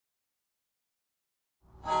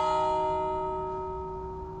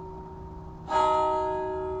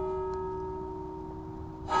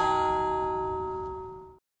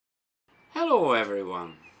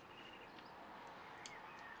everyone.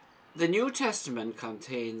 The New Testament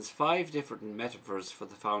contains 5 different metaphors for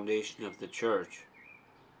the foundation of the church.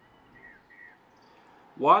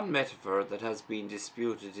 One metaphor that has been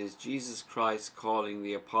disputed is Jesus Christ calling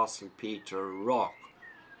the Apostle Peter rock.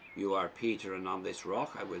 You are Peter, and on this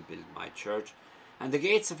rock I will build my church, and the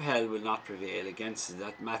gates of hell will not prevail against it.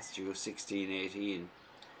 At Matthew 16:18.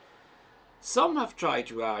 Some have tried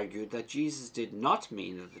to argue that Jesus did not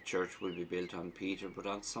mean that the church will be built on Peter, but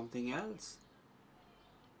on something else.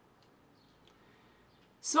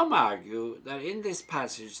 Some argue that in this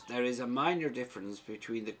passage there is a minor difference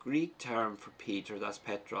between the Greek term for Peter, that's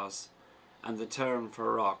Petros, and the term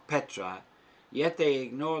for rock, Petra, yet they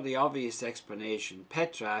ignore the obvious explanation.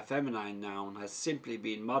 Petra, a feminine noun, has simply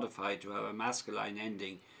been modified to have a masculine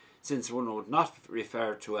ending, since one would not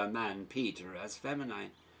refer to a man, Peter, as feminine.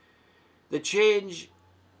 The change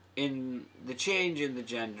in the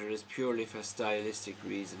gender is purely for stylistic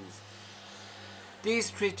reasons.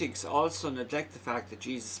 These critics also neglect the fact that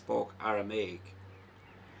Jesus spoke Aramaic.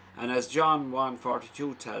 And as John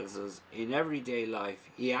 1:42 tells us, in everyday life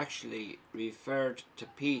he actually referred to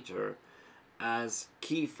Peter as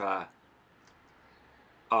Kepha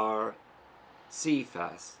or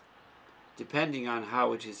Cephas, depending on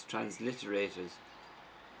how it is transliterated.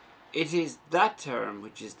 It is that term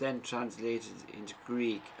which is then translated into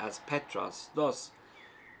Greek as Petros. Thus,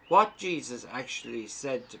 what Jesus actually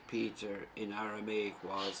said to Peter in Aramaic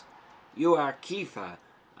was, "You are Kepha,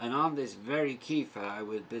 and on this very Kepha I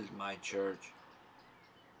will build my church."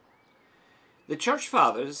 The church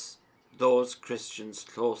fathers, those Christians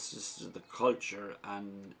closest to the culture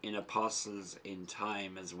and in apostles in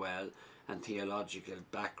time as well, and theological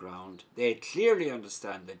background, they clearly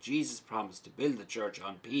understand that Jesus promised to build the church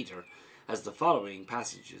on Peter, as the following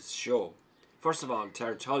passages show. First of all,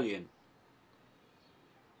 Tertullian.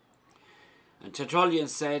 And Tertullian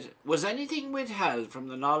said, "Was anything withheld from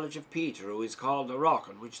the knowledge of Peter, who is called the rock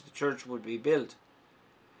on which the church would be built,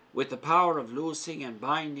 with the power of loosing and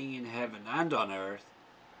binding in heaven and on earth?"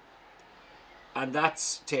 And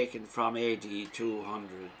that's taken from AD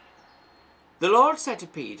 200. "The Lord said to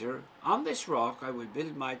Peter, 'On this rock I will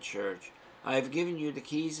build my church. I have given you the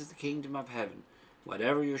keys of the kingdom of heaven.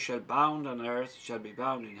 Whatever you shall bound on earth shall be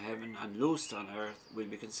bound in heaven, and loosed on earth will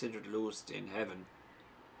be considered loosed in heaven.'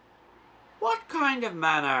 What kind of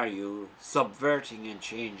man are you, subverting and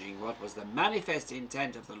changing what was the manifest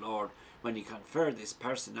intent of the Lord when he conferred this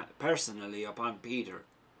personally upon Peter?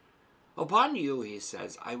 'Upon you,' he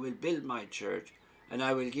says, 'I will build my church, and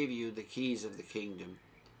I will give you the keys of the kingdom.'"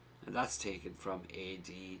 And that's taken from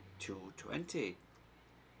AD 220.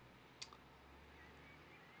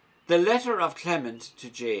 The letter of Clement to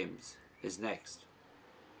James is next.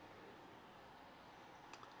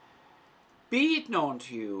 "Be it known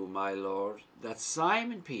to you, my Lord, that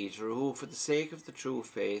Simon Peter, who for the sake of the true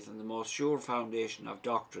faith and the most sure foundation of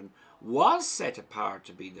doctrine was set apart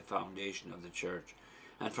to be the foundation of the church,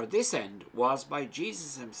 and for this end was by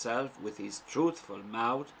Jesus himself with his truthful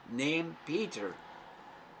mouth named Peter."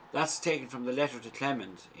 That's taken from the letter to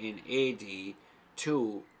Clement in AD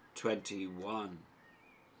 221.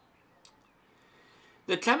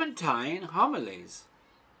 The Clementine homilies.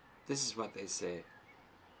 This is what they say.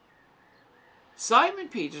 "Simon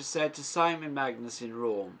Peter said to Simon Magnus in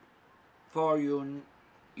Rome, 'For you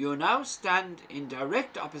now stand in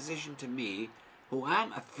direct opposition to me, who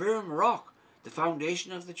am a firm rock, the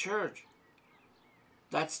foundation of the church.'"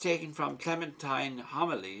 That's taken from Clementine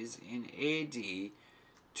homilies in AD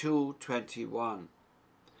 221.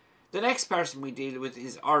 The next person we deal with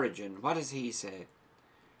is Origen. What does he say?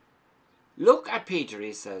 "Look at Peter,"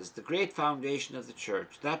 he says, "the great foundation of the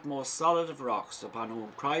church, that most solid of rocks, upon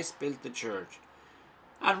whom Christ built the church.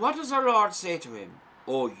 And what does our Lord say to him?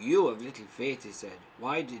 'O you of little faith,' he said,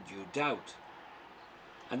 'why did you doubt?'"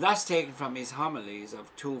 And that's taken from his homilies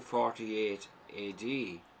of 248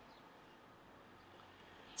 AD.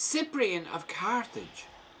 Cyprian of Carthage.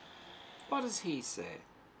 What does he say?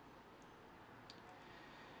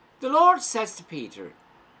 "The Lord says to Peter,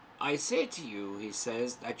 'I say to you,' he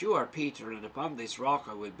says, 'that you are Peter, and upon this rock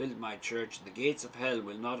I will build my church, and the gates of hell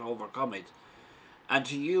will not overcome it. And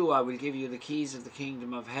to you I will give you the keys of the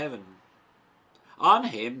kingdom of heaven.' On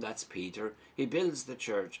him," that's Peter, "he builds the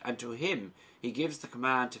church, and to him he gives the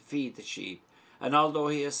command to feed the sheep. And although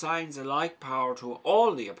he assigns a like power to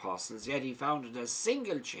all the apostles, yet he founded a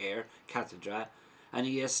single chair, cathedra, and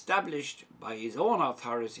he established by his own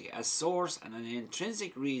authority a source and an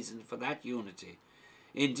intrinsic reason for that unity.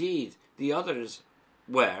 Indeed, the others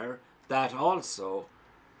were that also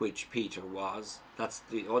which Peter was,'" that's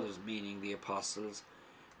the others meaning the apostles,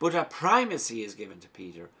 "'but a primacy is given to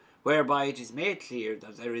Peter, whereby it is made clear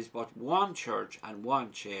that there is but one church and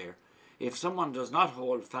one chair. If someone does not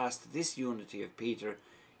hold fast to this unity of Peter,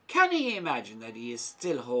 can he imagine that he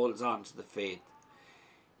still holds on to the faith?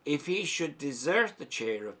 If he should desert the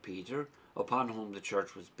chair of Peter, upon whom the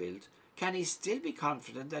church was built, can he still be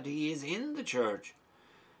confident that he is in the church?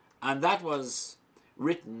 And that was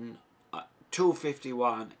written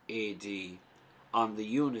 251 AD on the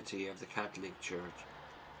unity of the Catholic Church.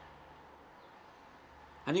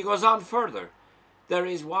 And he goes on further. There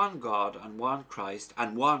is one God and one Christ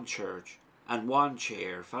and one church and one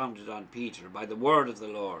chair founded on Peter by the word of the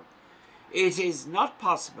Lord. It is not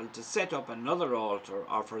possible to set up another altar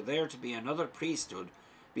or for there to be another priesthood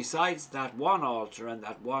besides that one altar and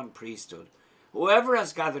that one priesthood. Whoever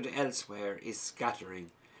has gathered elsewhere is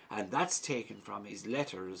scattering, and that's taken from his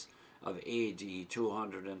letters of AD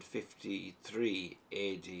 253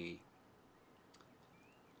 AD.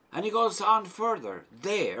 And he goes on further.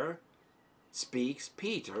 There speaks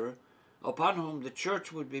Peter, upon whom the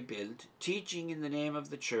church would be built, teaching in the name of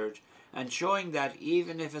the church, and showing that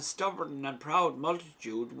even if a stubborn and proud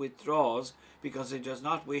multitude withdraws because it does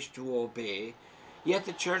not wish to obey, yet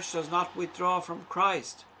the church does not withdraw from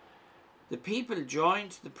Christ. The people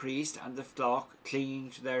joined to the priest and the flock,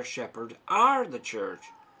 clinging to their shepherd, are the church.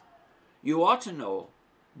 You ought to know,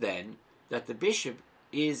 then, that the bishop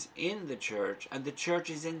is in the church and the church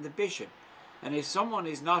is in the bishop. And if someone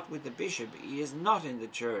is not with the bishop, he is not in the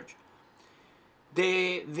church.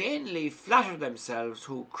 They vainly flatter themselves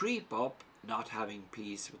who creep up, not having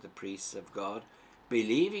peace with the priests of God,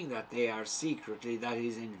 believing that they are secretly, that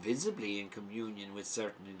is, invisibly in communion with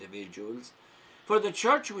certain individuals. For the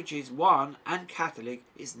church which is one and Catholic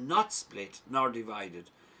is not split nor divided,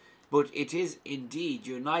 but it is indeed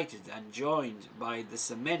united and joined by the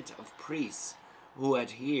cement of priests who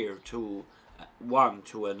adhere to one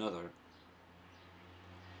to another.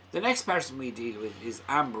 The next person we deal with is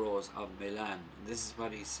Ambrose of Milan. And this is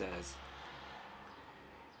what he says.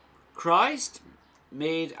 Christ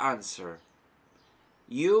made answer,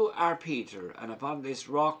 You are Peter, and upon this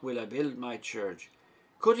rock will I build my church.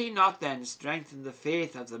 Could he not then strengthen the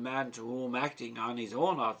faith of the man to whom, acting on his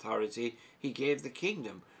own authority, he gave the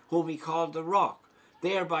kingdom, whom he called the rock,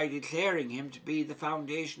 thereby declaring him to be the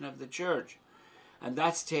foundation of the church? And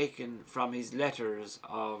that's taken from his letters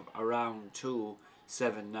of around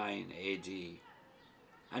 279 AD.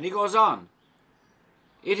 And he goes on.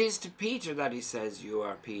 It is to Peter that he says, You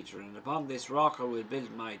are Peter, and upon this rock I will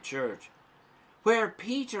build my church. Where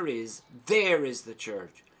Peter is, there is the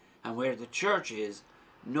church. And where the church is,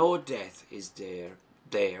 no death is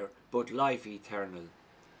there, but life eternal.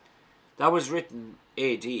 That was written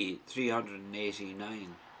AD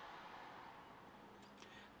 389.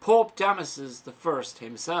 Pope Damasus I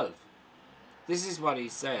himself. This is what he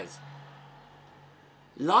says.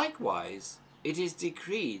 Likewise, it is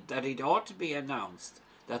decreed that it ought to be announced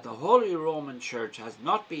that the Holy Roman Church has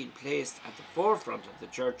not been placed at the forefront of the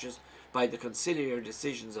churches by the conciliar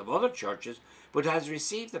decisions of other churches, but has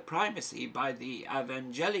received the primacy by the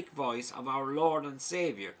evangelic voice of our Lord and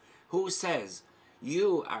Saviour, who says,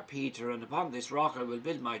 You are Peter, and upon this rock I will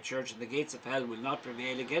build my church, and the gates of hell will not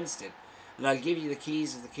prevail against it, and I'll give you the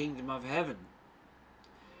keys of the kingdom of heaven.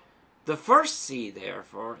 The first see,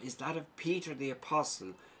 therefore, is that of Peter the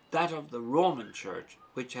Apostle, that of the Roman Church,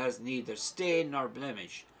 which has neither stain nor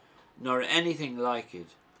blemish, nor anything like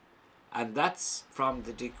it. And that's from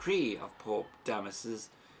the decree of Pope Damasus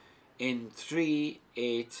in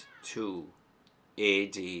 382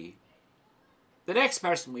 AD. The next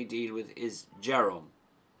person we deal with is Jerome.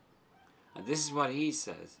 And this is what he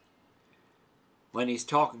says when he's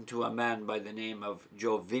talking to a man by the name of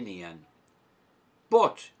Jovinian.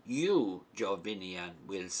 But you, Jovinian,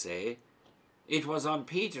 will say, it was on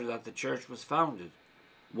Peter that the church was founded.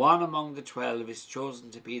 One among the 12 is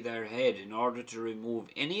chosen to be their head in order to remove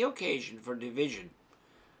any occasion for division.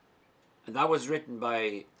 And that was written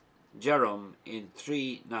by Jerome in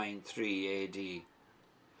 393 AD.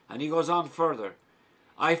 And he goes on further.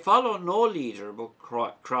 I follow no leader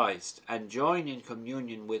but Christ, and join in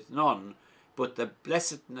communion with none but the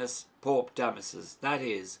blessedness Pope Damasus, that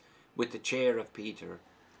is, with the chair of Peter.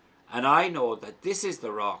 And I know that this is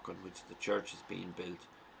the rock on which the church is being built.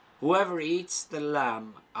 Whoever eats the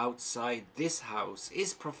lamb outside this house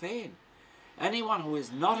is profane. Anyone who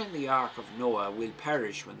is not in the ark of Noah will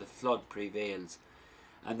perish when the flood prevails.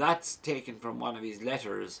 And that's taken from one of his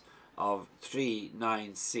letters of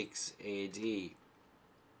 396 AD.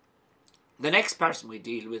 The next person we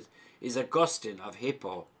deal with is Augustine of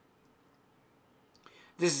Hippo.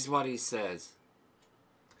 This is what he says.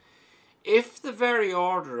 If the very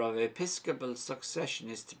order of episcopal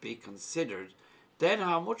succession is to be considered, then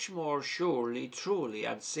how much more surely, truly,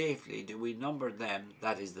 and safely do we number them,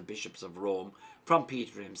 that is, the bishops of Rome, from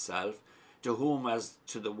Peter himself, to whom, as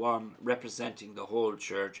to the one representing the whole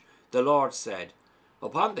church, the Lord said,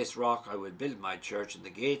 Upon this rock I will build my church, and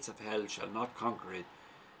the gates of hell shall not conquer it.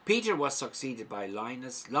 Peter was succeeded by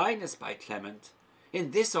Linus, Linus by Clement.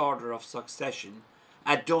 In this order of succession,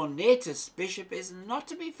 a Donatus bishop is not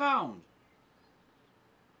to be found.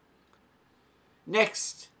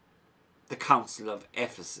 Next, the Council of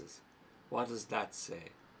Ephesus. What does that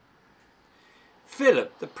say?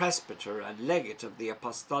 Philip, the presbyter and legate of the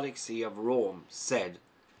Apostolic See of Rome, said,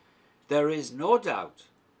 There is no doubt,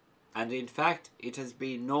 and in fact it has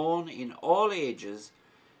been known in all ages,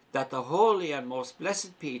 that the holy and most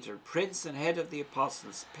blessed Peter, prince and head of the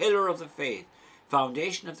apostles, pillar of the faith,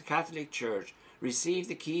 foundation of the Catholic Church, received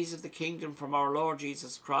the keys of the kingdom from our Lord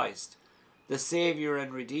Jesus Christ, the Saviour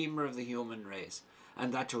and Redeemer of the human race,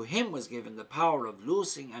 and that to him was given the power of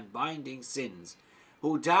loosing and binding sins,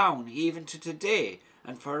 who down even to today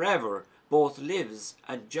and forever both lives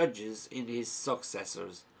and judges in his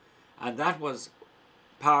successors. And that was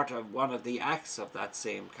part of one of the acts of that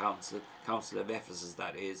same council, Council of Ephesus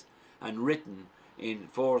that is, and written in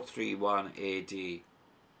 431 AD.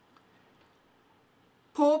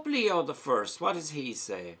 Pope Leo I, what does he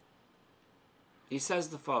say? He says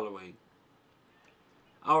the following: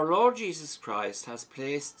 Our Lord Jesus Christ has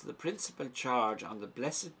placed the principal charge on the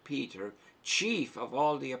blessed Peter, chief of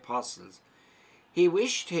all the apostles. He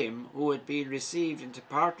wished him, who had been received into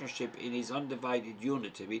partnership in his undivided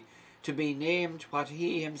unity, to be named what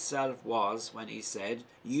he himself was when he said,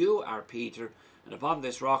 You are Peter, and upon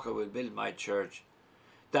this rock I will build my church,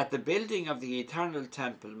 that the building of the eternal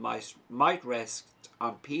temple might rest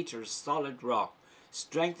on Peter's solid rock,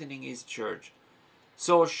 strengthening his church,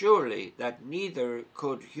 so surely that neither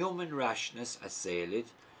could human rashness assail it,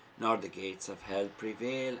 nor the gates of hell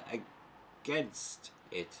prevail against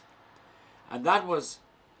it. And that was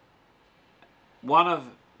one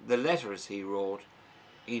of the letters he wrote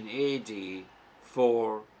in AD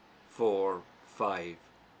 445.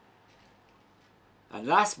 And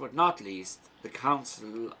last but not least, the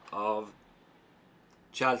Council of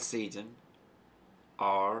Chalcedon,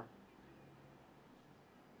 or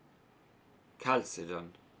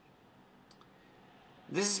Chalcedon.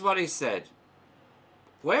 This is what he said: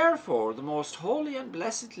 Wherefore the most holy and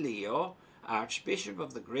blessed Leo, Archbishop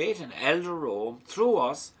of the great and elder Rome, through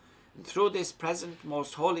us, and through this present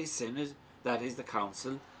most holy synod, that is the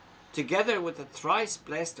council, together with the thrice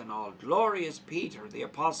blessed and all glorious Peter the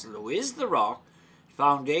Apostle, who is the rock,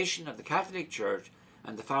 foundation of the Catholic Church,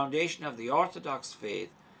 and the foundation of the Orthodox faith,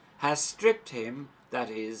 has stripped him, that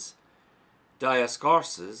is,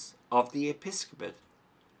 Dioscorus, of the episcopate.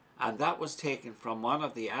 And that was taken from one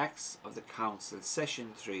of the Acts of the Council,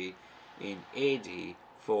 Session 3, in AD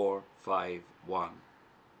 451.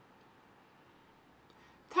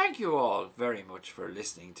 Thank you all very much for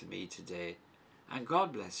listening to me today, and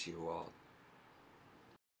God bless you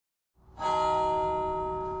all.